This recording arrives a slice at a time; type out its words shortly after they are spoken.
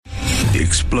The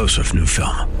explosive new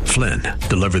film, Flynn,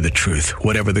 deliver the truth,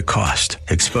 whatever the cost,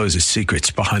 exposes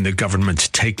secrets behind the government's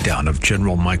takedown of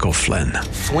General Michael Flynn.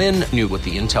 Flynn knew what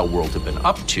the intel world had been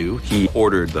up to. He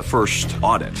ordered the first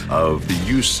audit of the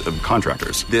use of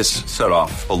contractors. This set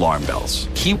off alarm bells.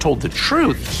 He told the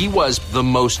truth. He was the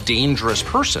most dangerous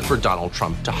person for Donald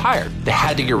Trump to hire. They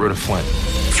had to get rid of Flynn.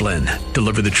 Flynn,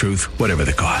 deliver the truth, whatever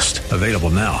the cost. Available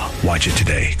now. Watch it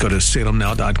today. Go to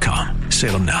salemnow.com.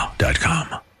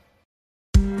 salemnow.com.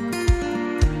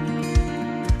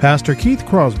 Pastor Keith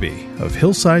Crosby of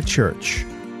Hillside Church.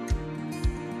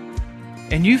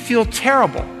 And you feel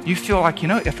terrible. You feel like,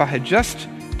 if I had just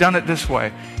done it this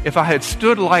way, if I had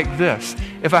stood like this,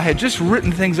 if I had just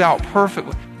written things out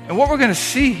perfectly. And what we're going to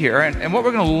see here and what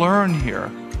we're going to learn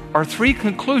here are three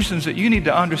conclusions that you need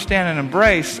to understand and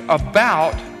embrace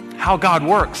about how God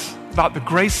works, about the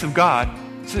grace of God,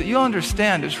 so that you'll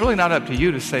understand it's really not up to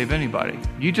you to save anybody.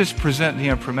 You just present the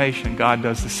information, God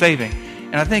does the saving.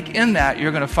 And I think in that,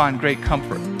 you're going to find great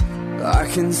comfort. I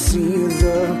can see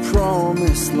the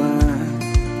promised land,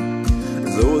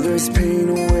 though there's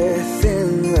pain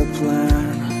within the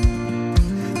plan.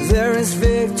 There is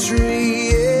victory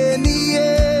in the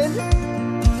end.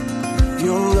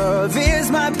 Your love is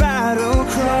my battle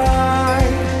cry,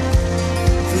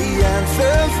 the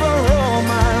anthem for all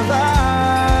my life.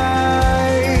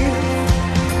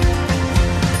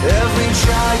 Every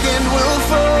giant will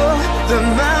fall, the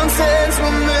mountains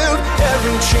will move,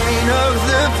 every chain of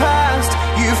the past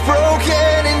you've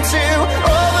broken into.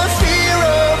 All the fear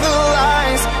of the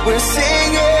lies, we're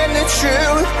singing the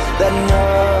truth, that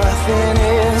nothing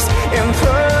is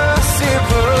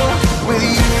impossible with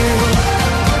you.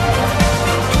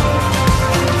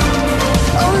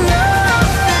 Oh,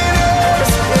 nothing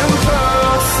is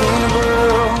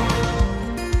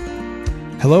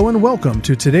impossible. Hello and welcome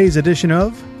to today's edition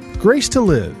of Grace to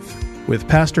Live with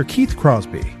Pastor Keith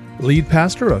Crosby, lead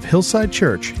pastor of Hillside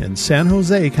Church in San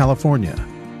Jose, California.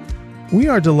 We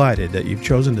are delighted that you've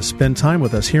chosen to spend time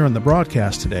with us here on the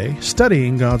broadcast today,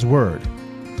 studying God's Word.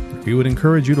 We would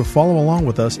encourage you to follow along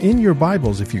with us in your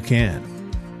Bibles if you can.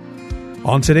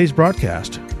 On today's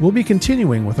broadcast, we'll be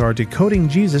continuing with our Decoding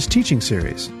Jesus teaching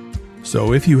series.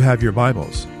 So if you have your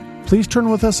Bibles, please turn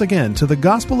with us again to the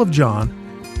Gospel of John,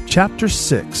 chapter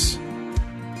 6.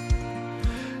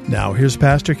 Now here's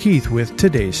Pastor Keith with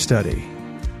today's study.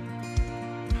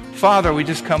 Father, we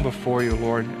just come before you,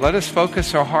 Lord. Let us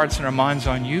focus our hearts and our minds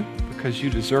on you because you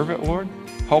deserve it, Lord.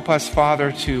 Help us,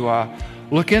 Father, to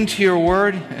look into your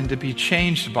word and to be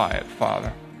changed by it,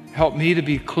 Father. Help me to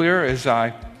be clear as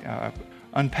I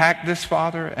unpack this,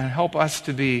 Father, and help us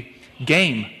to be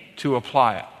game to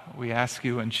apply it. We ask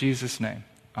you in Jesus' name.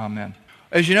 Amen.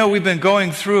 As you know, we've been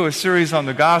going through a series on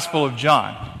the Gospel of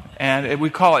John, and we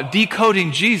call it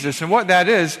Decoding Jesus. And what that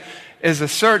is a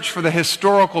search for the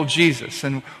historical Jesus.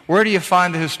 And where do you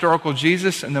find the historical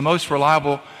Jesus? In the most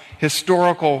reliable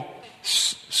historical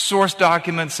source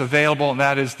documents available, and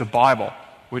that is the Bible,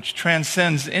 which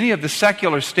transcends any of the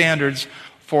secular standards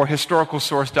for historical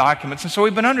source documents. And so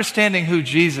we've been understanding who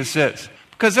Jesus is,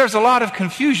 because there's a lot of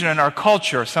confusion in our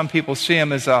culture. Some people see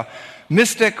him as a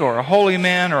mystic or a holy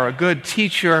man or a good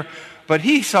teacher, but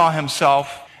he saw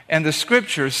himself, and the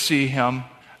scriptures see him.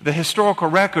 The historical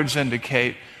records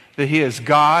indicate that he is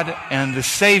God and the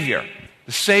Savior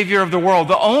of the world,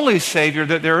 the only Savior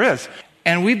that there is.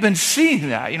 And we've been seeing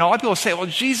that. A lot of people say, well,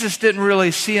 Jesus didn't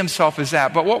really see himself as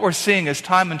that. But what we're seeing is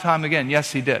time and time again,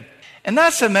 yes, he did. And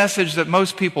that's a message that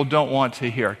most people don't want to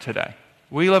hear today.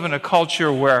 We live in a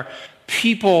culture where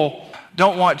people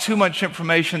don't want too much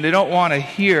information. They don't want to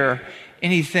hear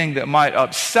anything that might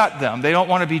upset them. They don't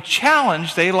want to be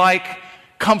challenged. They like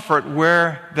comfort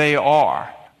where they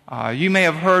are. You may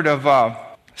have heard of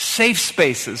safe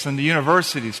spaces in the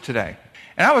universities today.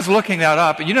 And I was looking that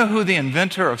up, and you know who the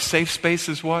inventor of safe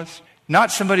spaces was?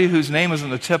 Not somebody whose name is on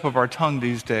the tip of our tongue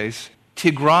these days.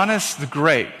 Tigranes the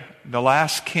Great, the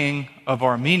last king of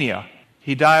Armenia.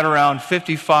 He died around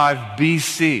 55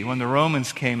 BC when the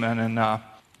Romans came in and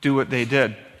do what they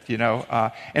did,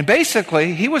 And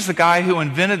basically, he was the guy who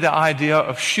invented the idea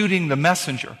of shooting the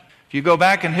messenger. If you go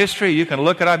back in history, you can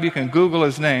look it up, you can Google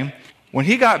his name. When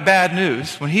he got bad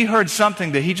news, when he heard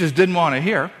something that he just didn't want to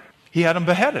hear, he had him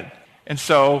beheaded. And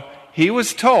so he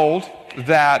was told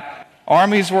that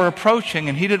armies were approaching,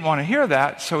 and he didn't want to hear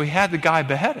that, so he had the guy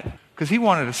beheaded because he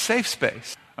wanted a safe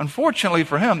space. Unfortunately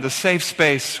for him, the safe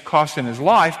space cost him his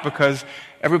life because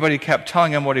everybody kept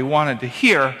telling him what he wanted to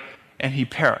hear, and he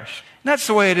perished. And that's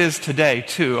the way it is today,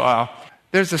 too.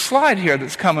 There's a slide here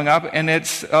that's coming up, and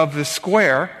it's of the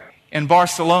square in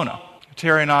Barcelona.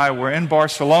 Terry and I were in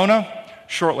Barcelona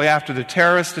shortly after the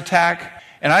terrorist attack,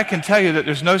 And I can tell you that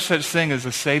there's no such thing as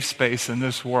a safe space in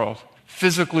this world,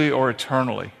 physically or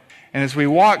eternally. And as we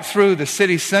walked through the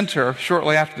city center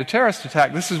shortly after the terrorist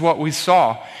attack, this is what we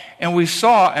saw. And we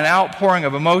saw an outpouring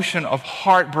of emotion, of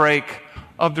heartbreak,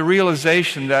 of the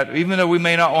realization that even though we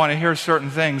may not want to hear certain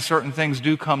things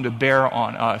do come to bear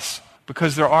on us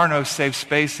because there are no safe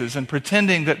spaces. And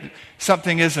pretending that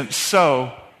something isn't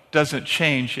so doesn't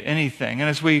change anything. And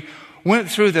as we went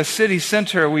through the city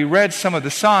center, we read some of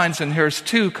the signs, and here's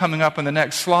two coming up on the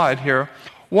next slide here.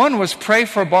 One was Pray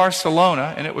for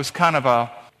Barcelona, and it was kind of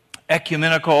a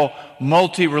ecumenical,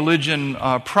 multi-religion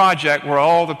project where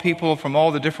all the people from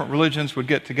all the different religions would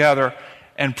get together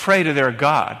and pray to their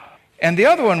God. And the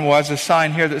other one was a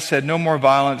sign here that said, no more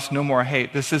violence, no more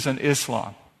hate. This isn't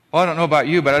Islam. Well, I don't know about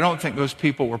you, but I don't think those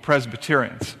people were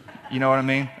Presbyterians. You know what I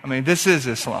mean? I mean, this is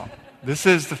Islam. This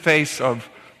is the face of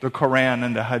the Quran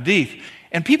and the Hadith.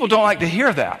 And people don't like to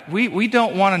hear that. We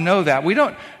don't want to know that.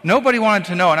 Nobody wanted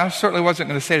to know, and I certainly wasn't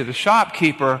going to say to the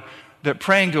shopkeeper that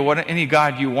praying to any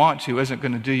God you want to isn't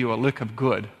going to do you a lick of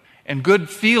good. And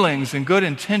good feelings and good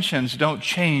intentions don't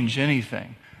change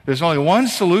anything. There's only one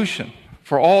solution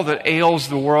for all that ails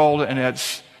the world, and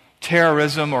it's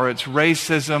terrorism or it's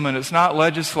racism, and it's not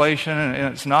legislation,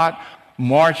 and it's not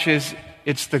marches.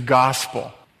 It's the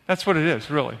gospel. That's what it is,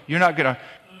 really. You're not going to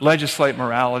legislate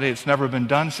morality. It's never been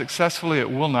done successfully.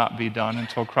 It will not be done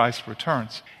until Christ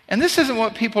returns. And this isn't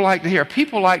what people like to hear.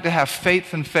 People like to have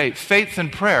faith in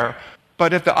prayer.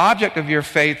 But if the object of your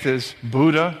faith is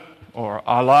Buddha or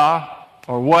Allah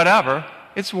or whatever,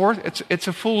 it's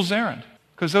a fool's errand,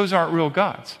 because those aren't real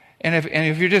gods. And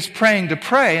if you're just praying to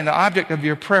pray and the object of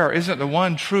your prayer isn't the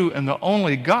one true and the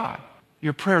only God,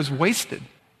 your prayer is wasted.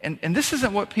 And this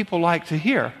isn't what people like to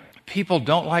hear. People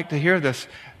don't like to hear this.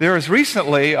 There was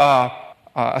recently a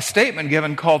statement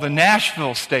given called the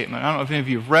Nashville Statement. I don't know if any of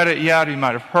you have read it yet, or you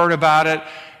might have heard about it.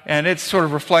 And it's sort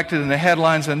of reflected in the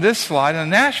headlines on this slide.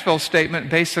 And the Nashville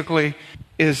Statement basically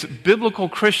is biblical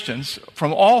Christians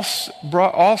from all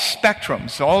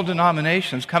spectrums, all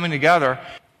denominations coming together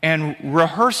and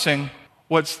rehearsing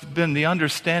what's been the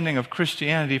understanding of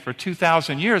Christianity for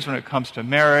 2,000 years when it comes to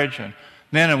marriage and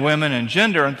men and women and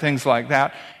gender and things like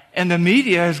that. And the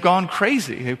media has gone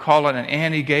crazy. They call it an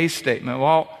anti-gay statement.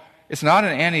 Well, it's not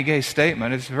an anti-gay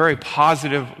statement. It's a very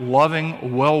positive,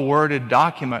 loving, well-worded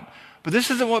document. But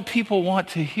this isn't what people want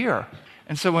to hear.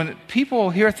 And so when people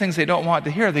hear things they don't want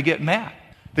to hear, they get mad.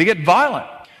 They get violent.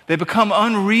 They become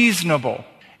unreasonable.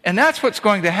 And that's what's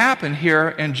going to happen here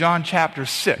in John chapter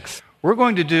 6. We're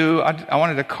going to do, I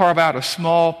wanted to carve out a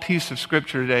small piece of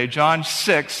scripture today, John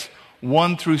 6,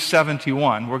 1 through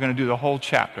 71. We're going to do the whole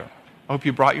chapter. I hope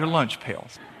you brought your lunch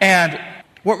pails. And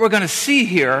what we're going to see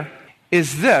here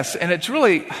is this, and it's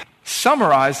really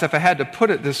summarized, if I had to put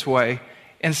it this way,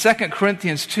 in 2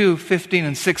 Corinthians 2, 15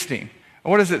 and 16.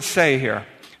 What does it say here?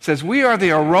 It says, we are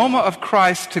the aroma of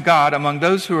Christ to God among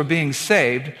those who are being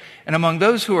saved and among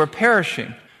those who are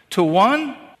perishing. To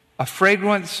one, a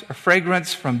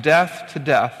fragrance from death to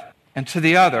death, and to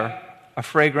the other, a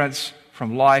fragrance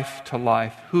from life to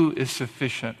life. Who is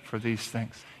sufficient for these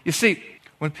things? You see,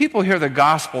 when people hear the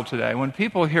gospel today, when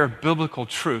people hear biblical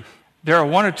truth, there are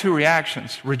one or two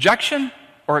reactions: rejection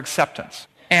or acceptance.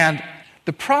 And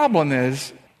the problem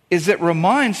is it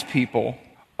reminds people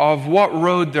of what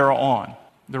road they're on.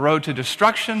 The road to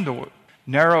destruction,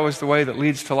 narrow is the way that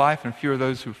leads to life, and few are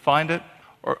those who find it.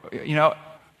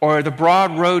 Or the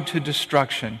broad road to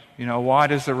destruction.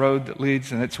 Wide is the road that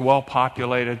leads, and it's well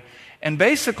populated. And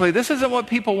basically, this isn't what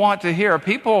people want to hear.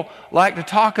 People like to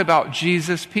talk about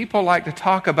Jesus. People like to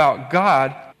talk about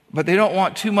God, but they don't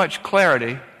want too much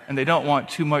clarity, and they don't want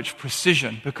too much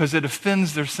precision, because it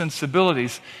offends their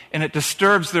sensibilities and it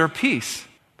disturbs their peace.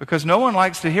 Because no one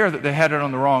likes to hear that they're headed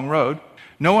on the wrong road.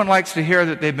 No one likes to hear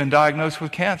that they've been diagnosed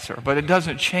with cancer, but it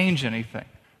doesn't change anything.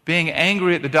 Being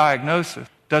angry at the diagnosis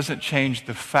doesn't change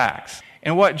the facts.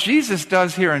 And what Jesus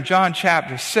does here in John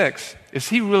chapter 6 is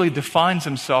he really defines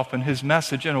himself in his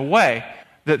message in a way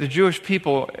that the Jewish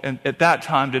people at that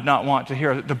time did not want to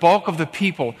hear. The bulk of the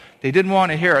people, they didn't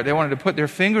want to hear it. They wanted to put their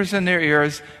fingers in their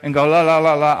ears and go, la, la,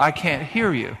 la, la, I can't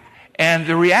hear you. And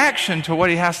the reaction to what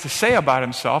he has to say about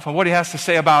himself and what he has to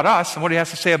say about us and what he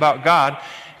has to say about God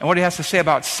and what he has to say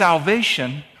about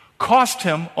salvation cost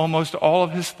him almost all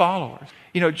of his followers.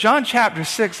 John chapter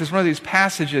 6 is one of these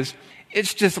passages,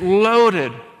 it's just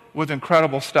loaded with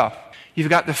incredible stuff. You've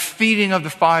got the feeding of the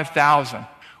 5,000,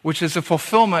 which is a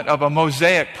fulfillment of a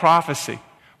Mosaic prophecy.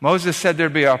 Moses said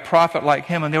there'd be a prophet like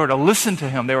him, and they were to listen to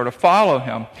him. They were to follow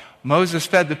him. Moses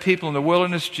fed the people in the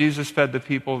wilderness. Jesus fed the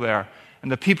people there.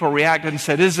 And the people reacted and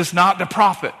said, is this not the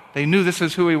prophet? They knew this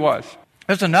is who he was.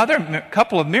 There's another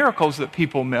couple of miracles that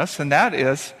people miss, and that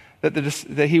is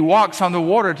that he walks on the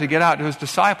water to get out to his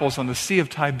disciples on the Sea of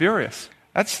Tiberias.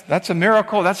 That's a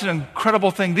miracle. That's an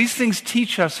incredible thing. These things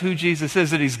teach us who Jesus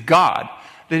is, that he's God,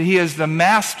 that he is the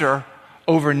master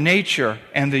over nature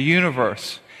and the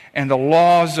universe and the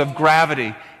laws of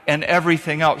gravity and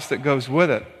everything else that goes with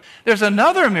it. There's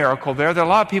another miracle there that a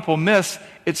lot of people miss.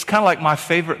 It's kind of like my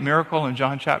favorite miracle in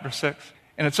John chapter 6.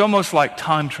 And it's almost like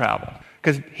time travel,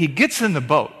 because he gets in the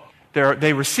boat.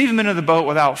 They receive him into the boat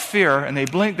without fear, and they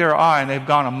blink their eye, and they've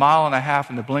gone 1.5 miles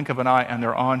in the blink of an eye, and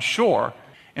they're on shore.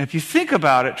 And if you think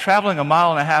about it, traveling 1.5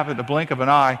 miles in the blink of an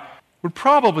eye would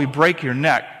probably break your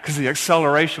neck, because the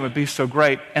acceleration would be so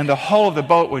great, and the hull of the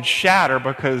boat would shatter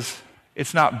because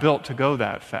it's not built to go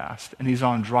that fast, and he's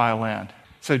on dry land.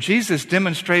 So Jesus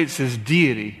demonstrates his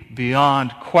deity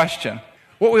beyond question.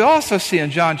 What we also see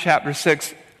in John chapter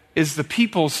 6 is the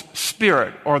people's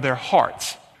spirit, or their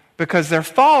hearts, because they're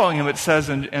following him, it says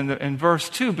in verse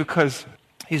 2, because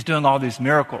he's doing all these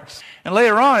miracles. And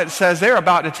later on it says they're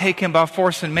about to take him by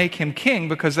force and make him king,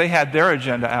 because they had their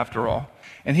agenda after all.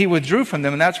 And he withdrew from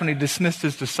them, and that's when he dismissed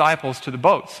his disciples to the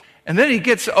boats. And then he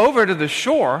gets over to the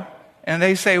shore, and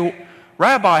they say,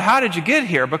 Rabbi, how did you get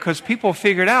here? Because people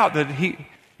figured out that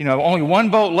only one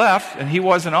boat left, and he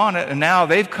wasn't on it, and now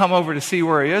they've come over to see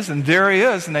where he is, and there he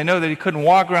is, and they know that he couldn't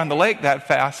walk around the lake that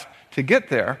fast to get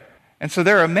there. And so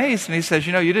they're amazed, and he says,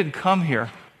 you didn't come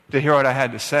here to hear what I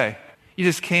had to say. You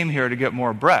just came here to get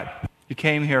more bread. You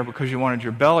came here because you wanted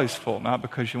your bellies full, not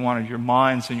because you wanted your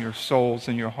minds and your souls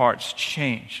and your hearts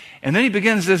changed. And then he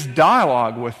begins this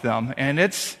dialogue with them, and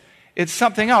it's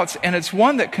something else, and it's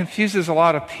one that confuses a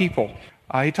lot of people.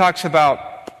 He talks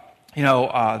about,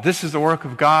 this is the work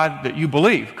of God that you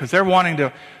believe, because they're wanting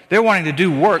to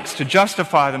do works to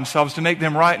justify themselves, to make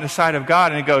them right in the sight of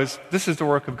God. And he goes, this is the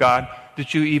work of God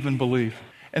that you even believe.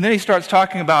 And then he starts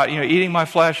talking about, eating my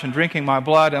flesh and drinking my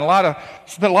blood, and a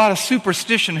lot of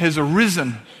superstition has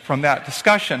arisen from that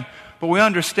discussion. But we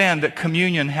understand that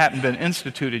communion hadn't been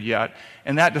instituted yet,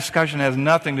 and that discussion has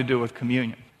nothing to do with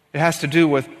communion. It has to do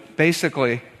with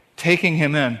basically taking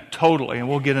him in totally, and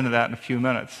we'll get into that in a few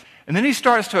minutes. And then he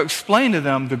starts to explain to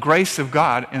them the grace of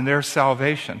God in their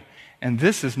salvation. And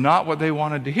this is not what they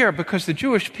wanted to hear, because the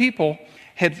Jewish people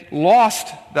had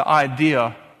lost the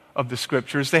idea of the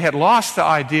Scriptures. They had lost the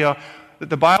idea that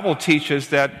the Bible teaches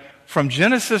that from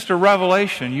Genesis to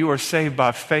Revelation, you are saved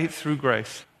by faith through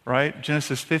grace, right?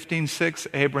 Genesis 15:6,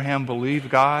 Abraham believed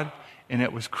God, and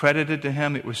it was credited to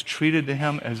him, it was treated to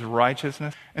him as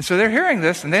righteousness. And so they're hearing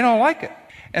this, and they don't like it.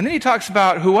 And then he talks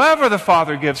about whoever the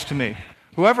Father gives to me,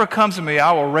 whoever comes to me,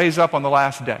 I will raise up on the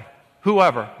last day.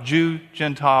 Whoever, Jew,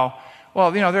 Gentile.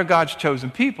 Well, they're God's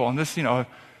chosen people, and this,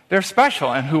 they're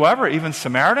special. And whoever, even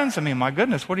Samaritans, my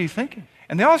goodness, what are you thinking?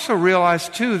 And they also realize,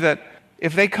 too, that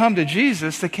if they come to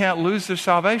Jesus, they can't lose their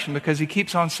salvation, because he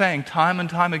keeps on saying time and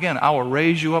time again, I will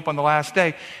raise you up on the last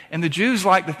day. And the Jews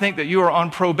like to think that you are on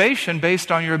probation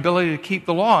based on your ability to keep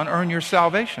the law and earn your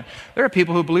salvation. There are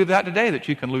people who believe that today, that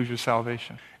you can lose your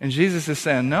salvation. And Jesus is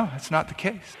saying, no, that's not the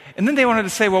case. And then they wanted to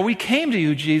say, well, we came to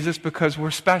you, Jesus, because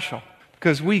we're special,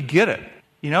 because we get it.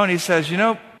 And he says,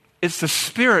 it's the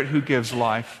Spirit who gives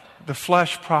life. The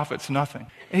flesh profits nothing.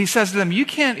 And he says to them, you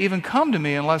can't even come to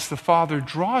me unless the Father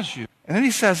draws you. And then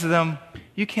he says to them,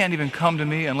 you can't even come to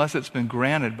me unless it's been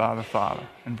granted by the Father,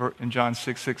 in John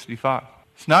 6:65.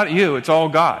 It's not you, it's all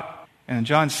God. And in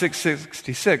John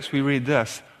 6:66, we read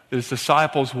this, that his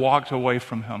disciples walked away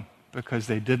from him because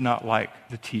they did not like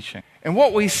the teaching. And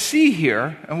what we see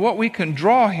here, and what we can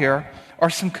draw here,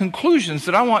 are some conclusions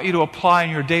that I want you to apply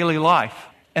in your daily life.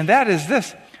 And that is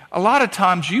this. A lot of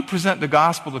times you present the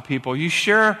gospel to people. You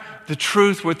share the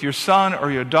truth with your son or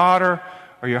your daughter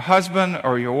or your husband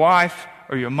or your wife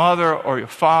or your mother or your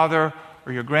father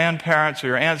or your grandparents or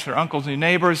your aunts or uncles and your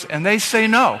neighbors, and they say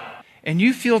no. And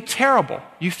you feel terrible.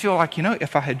 You feel like,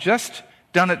 if I had just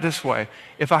done it this way,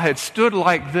 if I had stood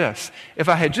like this, if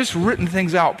I had just written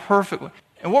things out perfectly.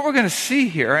 And what we're going to see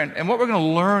here, and what we're going to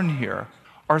learn here,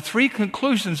 are 3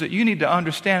 conclusions that you need to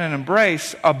understand and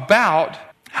embrace about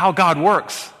how God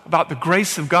works, about the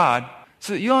grace of God,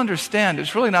 so that you'll understand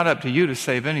it's really not up to you to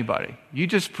save anybody. You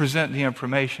just present the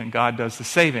information, God does the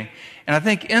saving. And I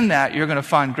think in that you're going to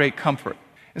find great comfort.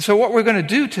 And so what we're going to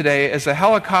do today is a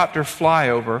helicopter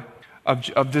flyover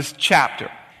of this chapter.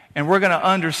 And we're going to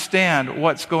understand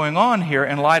what's going on here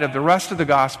in light of the rest of the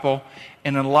gospel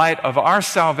and in light of our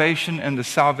salvation and the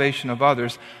salvation of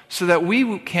others, so that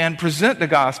we can present the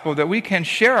gospel, that we can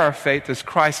share our faith as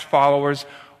Christ followers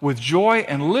with joy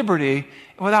and liberty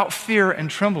without fear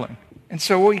and trembling. And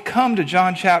so we come to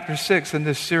John chapter 6 in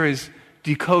this series,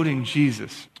 Decoding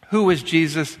Jesus. Who is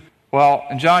Jesus? Well,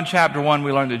 in John chapter 1,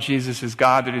 we learn that Jesus is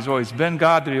God, that he's always been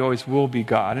God, that he always will be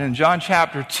God. And in John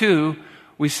chapter 2,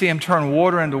 we see him turn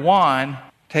water into wine,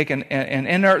 take an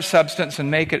inert substance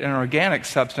and make it an organic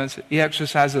substance. He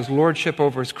exercises lordship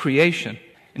over his creation.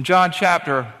 In John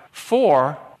chapter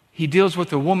 4, he deals with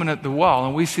the woman at the well,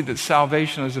 and we see that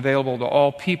salvation is available to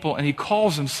all people, and he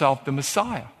calls himself the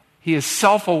Messiah. He is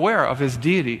self-aware of his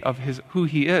deity, of who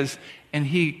he is, and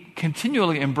he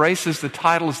continually embraces the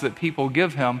titles that people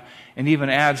give him and even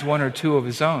adds one or two of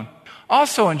his own.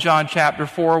 Also in John chapter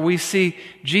 4, we see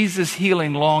Jesus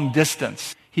healing long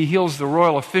distance. He heals the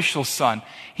royal official's son.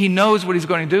 He knows what he's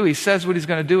going to do. He says what he's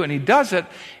going to do, and he does it,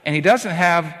 and he doesn't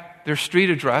have their street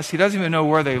address. He doesn't even know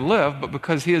where they live, but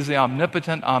because he is the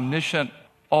omnipotent, omniscient,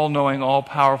 all-knowing,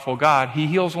 all-powerful God, he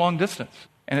heals long distance.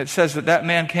 And it says that that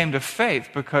man came to faith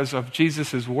because of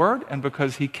Jesus' word and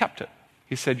because he kept it.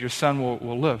 He said, your son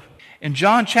will live. In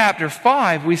John chapter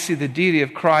 5, we see the deity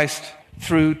of Christ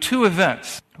through two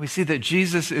events. We see that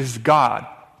Jesus is God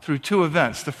through two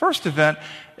events. The first event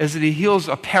is that he heals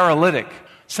a paralytic,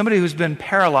 somebody who's been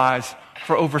paralyzed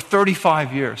for over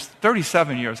 35 years,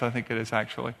 37 years I think it is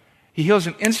actually. He heals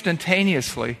him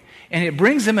instantaneously, and it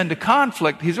brings him into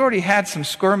conflict. He's already had some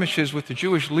skirmishes with the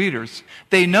Jewish leaders.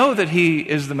 They know that he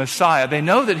is the Messiah. They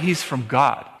know that he's from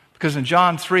God. Because in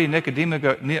John 3,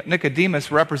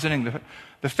 Nicodemus, representing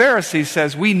the Pharisees,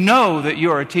 says, we know that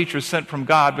you are a teacher sent from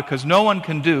God because no one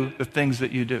can do the things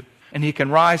that you do. And he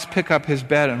can rise, pick up his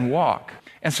bed, and walk.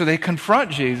 And so they confront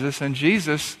Jesus, and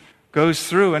Jesus goes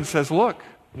through and says, look,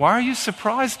 why are you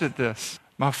surprised at this?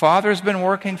 My Father has been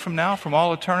working from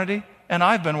all eternity, and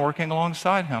I've been working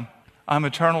alongside him. I'm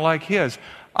eternal like he is.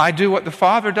 I do what the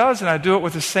Father does, and I do it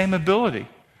with the same ability.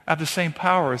 I have the same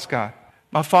power as God.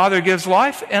 My Father gives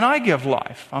life, and I give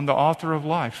life. I'm the author of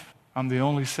life. I'm the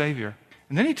only Savior.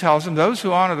 And then he tells them, those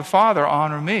who honor the Father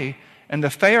honor me, and the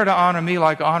fair to honor me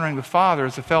like honoring the Father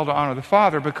is the fair to honor the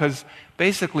Father, because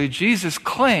basically Jesus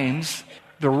claims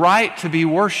the right to be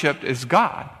worshipped as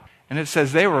God. And it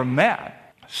says they were mad.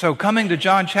 So coming to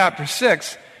John chapter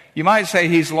 6, you might say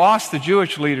he's lost the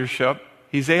Jewish leadership.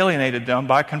 He's alienated them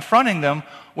by confronting them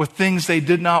with things they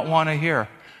did not want to hear.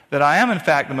 That I am in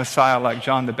fact the Messiah, like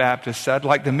John the Baptist said,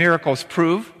 like the miracles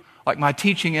prove, like my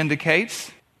teaching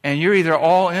indicates, and you're either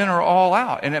all in or all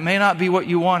out. And it may not be what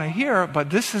you want to hear, but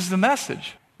this is the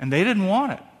message. And they didn't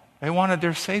want it. They wanted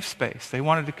their safe space. They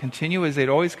wanted to continue as they'd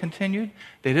always continued.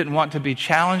 They didn't want to be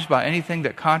challenged by anything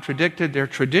that contradicted their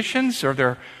traditions or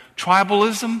their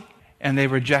tribalism, and they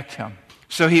reject him.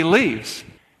 So he leaves,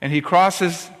 and he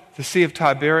crosses the Sea of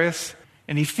Tiberias,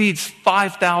 and he feeds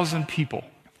 5,000 people.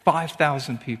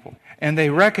 5,000 people. And they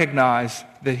recognize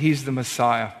that he's the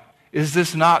Messiah. Is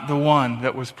this not the one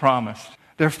that was promised?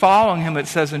 They're following him, it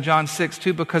says in John 6,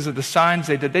 too, because of the signs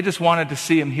they did. They just wanted to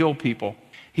see him heal people.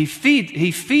 He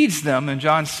feeds them in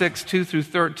John 6, 2 through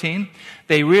 13.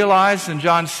 They realize in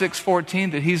John 6, 14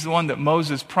 that he's the one that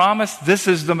Moses promised. This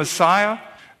is the Messiah.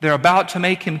 They're about to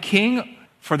make him king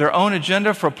for their own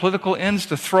agenda, for political ends,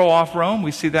 to throw off Rome.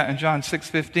 We see that in John 6,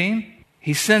 15.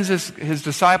 He sends his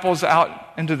disciples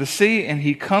out into the sea, and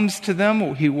he comes to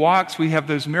them. He walks. We have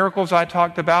those miracles I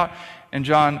talked about in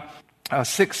John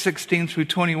 6, 16 through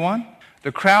 21.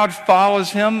 The crowd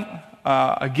follows him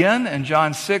again in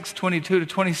John 6, 22 to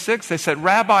 26. They said,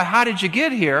 Rabbi, how did you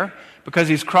get here? Because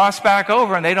he's crossed back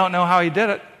over, and they don't know how he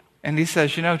did it. And he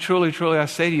says, truly, truly, I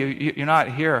say to you, you're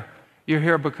not here. You're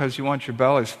here because you want your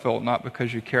bellies filled, not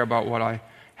because you care about what I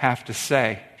have to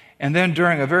say. And then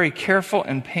during a very careful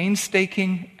and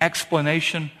painstaking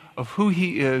explanation of who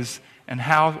he is and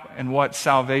how and what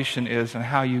salvation is and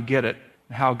how you get it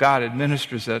and how God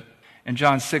administers it, in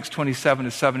John 6, 27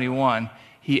 to 71,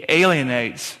 he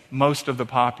alienates most of the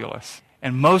populace.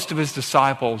 And most of his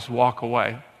disciples walk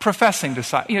away. Professing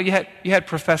disciples. You had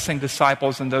professing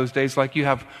disciples in those days like you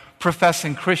have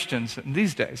professing Christians in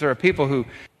these days. There are people who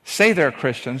say they're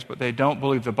Christians, but they don't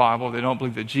believe the Bible. They don't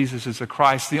believe that Jesus is the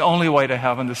Christ, the only way to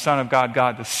heaven, the Son of God,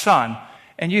 God the Son.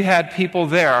 And you had people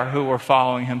there who were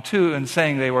following him too and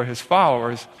saying they were his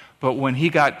followers. But when he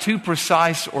got too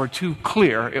precise or too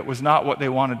clear, it was not what they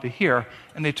wanted to hear,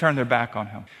 and they turned their back on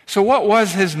him. So what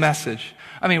was his message?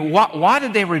 I mean, why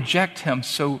did they reject him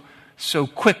so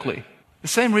quickly? The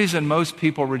same reason most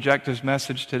people reject his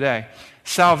message today.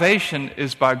 Salvation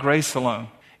is by grace alone.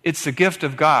 It's the gift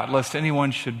of God, lest anyone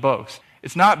should boast.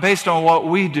 It's not based on what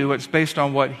we do, it's based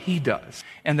on what he does.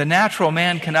 And the natural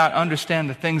man cannot understand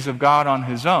the things of God on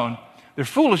his own. They're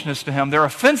foolishness to him, they're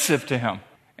offensive to him.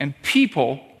 And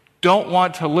people don't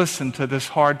want to listen to this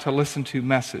hard-to-listen-to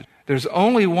message. There's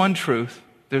only one truth.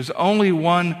 There's only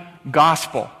one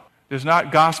gospel. There's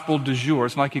not gospel du jour.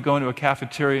 It's like you go into a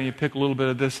cafeteria and you pick a little bit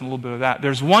of this and a little bit of that.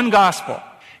 There's one gospel.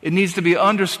 It needs to be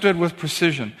understood with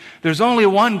precision. There's only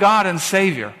one God and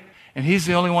Savior, and He's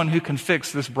the only one who can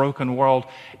fix this broken world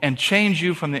and change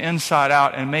you from the inside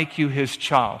out and make you His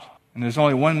child. And there's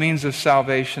only one means of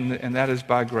salvation, and that is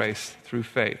by grace, through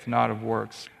faith, not of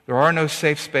works. There are no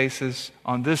safe spaces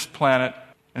on this planet,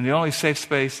 and the only safe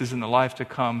space is in the life to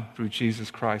come through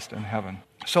Jesus Christ in heaven.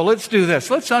 So let's do this.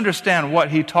 Let's understand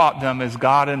what He taught them as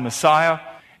God and Messiah.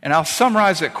 And I'll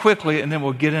summarize it quickly, and then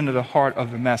we'll get into the heart of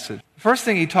the message. The first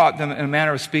thing He taught them, in a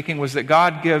manner of speaking, was that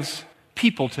God gives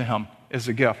people to Him as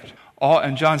a gift.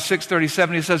 In John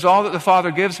 6:37, He says, all that the Father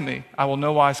gives me, I will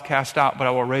no wise cast out, but I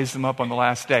will raise them up on the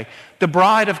last day. The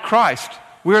bride of Christ.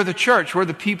 We are the church. We're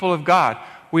the people of God.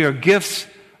 We are gifts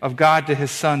of God to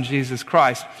His Son, Jesus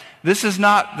Christ. This is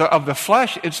not of the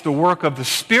flesh. It's the work of the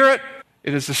Spirit.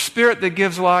 It is the Spirit that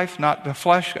gives life, not the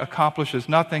flesh accomplishes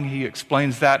nothing. He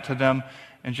explains that to them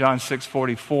in John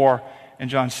 6:44 and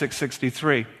John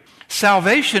 6:63.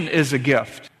 Salvation is a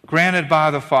gift granted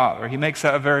by the Father. He makes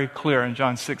that very clear in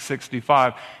John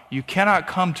 6:65. You cannot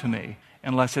come to me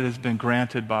unless it has been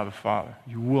granted by the Father.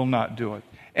 You will not do it.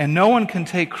 And no one can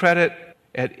take credit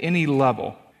at any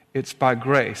level. It's by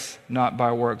grace, not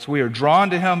by works. We are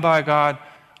drawn to Him by God.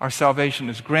 Our salvation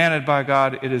is granted by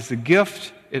God. It is a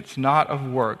gift. It's not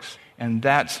of works. And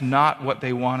that's not what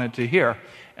they wanted to hear.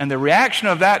 And the reaction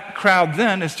of that crowd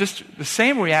then is just the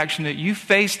same reaction that you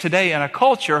face today in a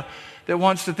culture that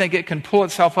wants to think it can pull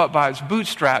itself up by its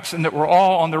bootstraps and that we're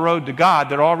all on the road to God,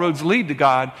 that all roads lead to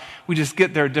God. We just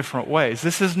get there different ways.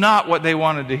 This is not what they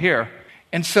wanted to hear.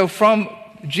 And so from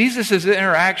Jesus'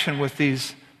 interaction with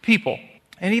these people,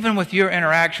 and even with your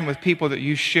interaction with people that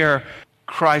you share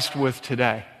Christ with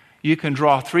today, you can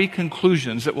draw three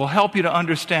conclusions that will help you to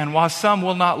understand why some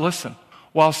will not listen,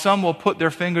 while some will put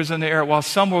their fingers in the air, while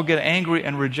some will get angry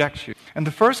and reject you. And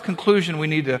the first conclusion we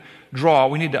need to draw,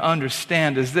 we need to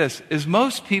understand is this, is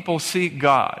most people seek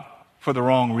God for the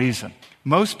wrong reason.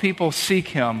 Most people seek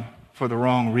Him for the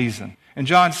wrong reason. In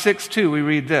John 6:2, we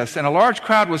read this, and a large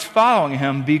crowd was following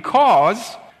Him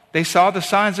because they saw the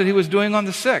signs that He was doing on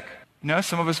the sick. You know,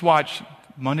 some of us watch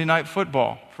Monday Night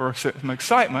Football for some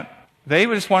excitement. They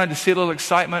just wanted to see a little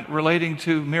excitement relating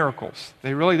to miracles.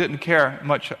 They really didn't care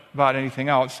much about anything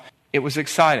else. It was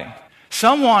exciting.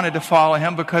 Some wanted to follow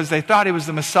Him because they thought He was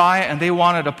the Messiah and they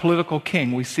wanted a political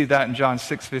king. We see that in John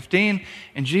 6:15.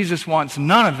 And Jesus wants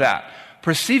none of that.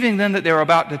 Perceiving then that they were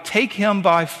about to take Him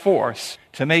by force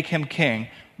to make Him king,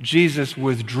 Jesus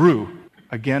withdrew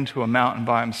again to a mountain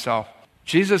by Himself.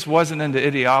 Jesus wasn't into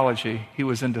ideology. He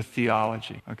was into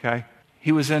theology, okay?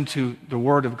 He was into the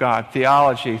Word of God.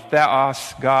 Theology,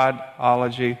 theos, God,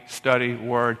 ology, study,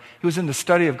 Word. He was in the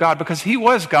study of God because He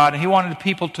was God and He wanted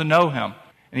people to know Him.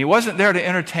 And He wasn't there to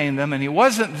entertain them, and He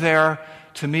wasn't there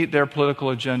to meet their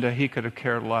political agenda. He could have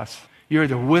cared less. You're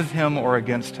either with Him or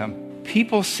against Him.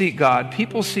 People seek God.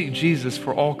 People seek Jesus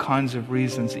for all kinds of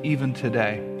reasons, even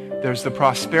today. There's the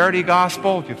prosperity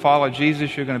gospel. If you follow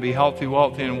Jesus, you're going to be healthy,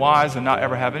 wealthy, and wise and not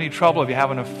ever have any trouble. If you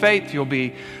have enough faith, you'll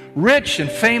be rich and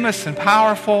famous and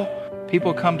powerful.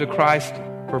 People come to Christ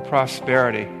for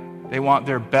prosperity. They want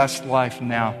their best life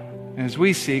now. And as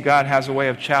we see, God has a way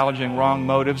of challenging wrong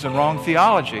motives and wrong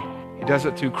theology. He does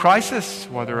it through crisis,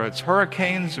 whether it's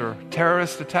hurricanes or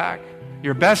terrorist attack.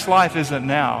 Your best life isn't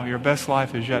now. Your best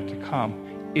life is yet to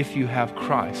come if you have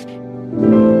Christ.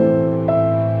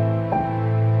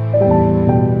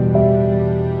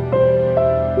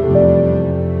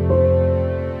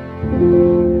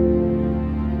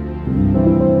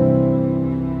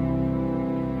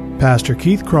 Pastor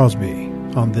Keith Crosby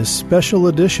on this special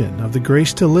edition of the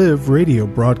Grace to Live radio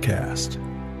broadcast.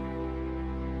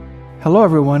 Hello,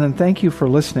 everyone, and thank you for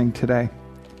listening today.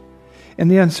 In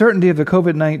the uncertainty of the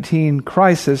COVID-19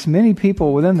 crisis, many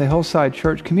people within the Hillside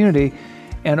Church community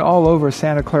and all over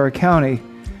Santa Clara County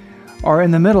are in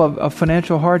the middle of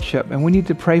financial hardship, and we need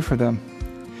to pray for them.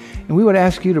 And we would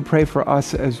ask you to pray for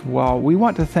us as well. We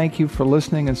want to thank you for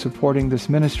listening and supporting this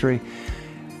ministry.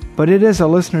 But it is a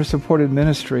listener-supported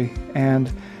ministry, and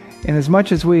in as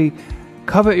much as we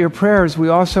covet your prayers, we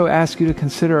also ask you to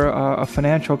consider a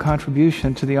financial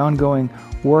contribution to the ongoing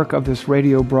work of this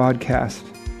radio broadcast.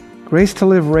 Grace to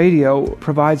Live Radio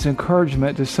provides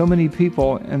encouragement to so many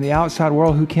people in the outside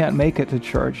world who can't make it to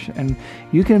church, and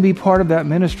you can be part of that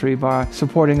ministry by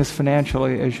supporting us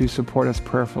financially as you support us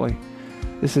prayerfully.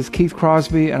 This is Keith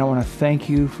Crosby, and I want to thank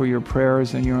you for your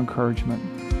prayers and your encouragement.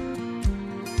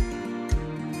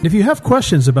 If you have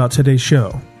questions about today's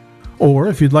show, or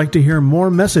if you'd like to hear more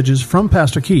messages from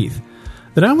Pastor Keith,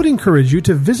 then I would encourage you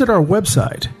to visit our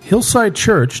website,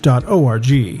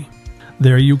 hillsidechurch.org.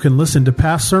 There you can listen to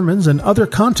past sermons and other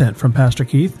content from Pastor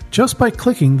Keith just by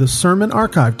clicking the Sermon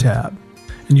Archive tab.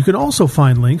 And you can also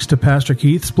find links to Pastor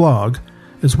Keith's blog,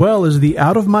 as well as the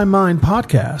Out of My Mind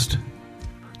podcast.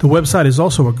 The website is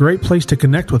also a great place to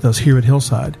connect with us here at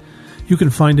Hillside. You can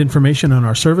find information on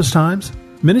our service times,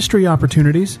 ministry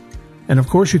opportunities, and of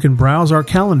course you can browse our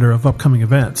calendar of upcoming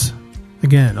events.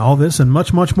 Again, all this and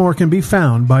much, much more can be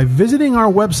found by visiting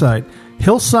our website,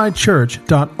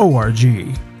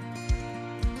 hillsidechurch.org.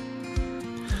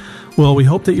 Well, we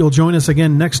hope that you'll join us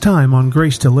again next time on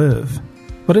Grace to Live.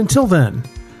 But until then,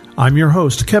 I'm your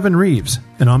host, Kevin Reeves,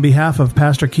 and on behalf of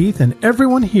Pastor Keith and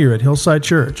everyone here at Hillside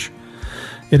Church,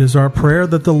 it is our prayer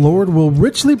that the Lord will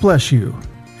richly bless you,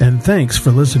 and thanks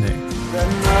for listening.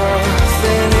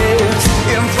 Nothing is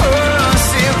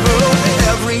impossible.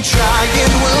 Every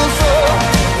giant will fall.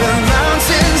 The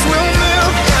mountains will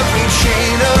move. Every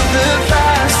chain of the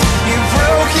past you've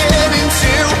broken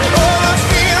into. All the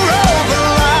fear, all the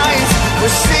lies. We're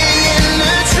singing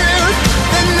the truth.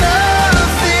 That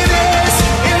nothing is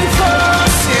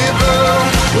impossible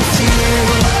with you.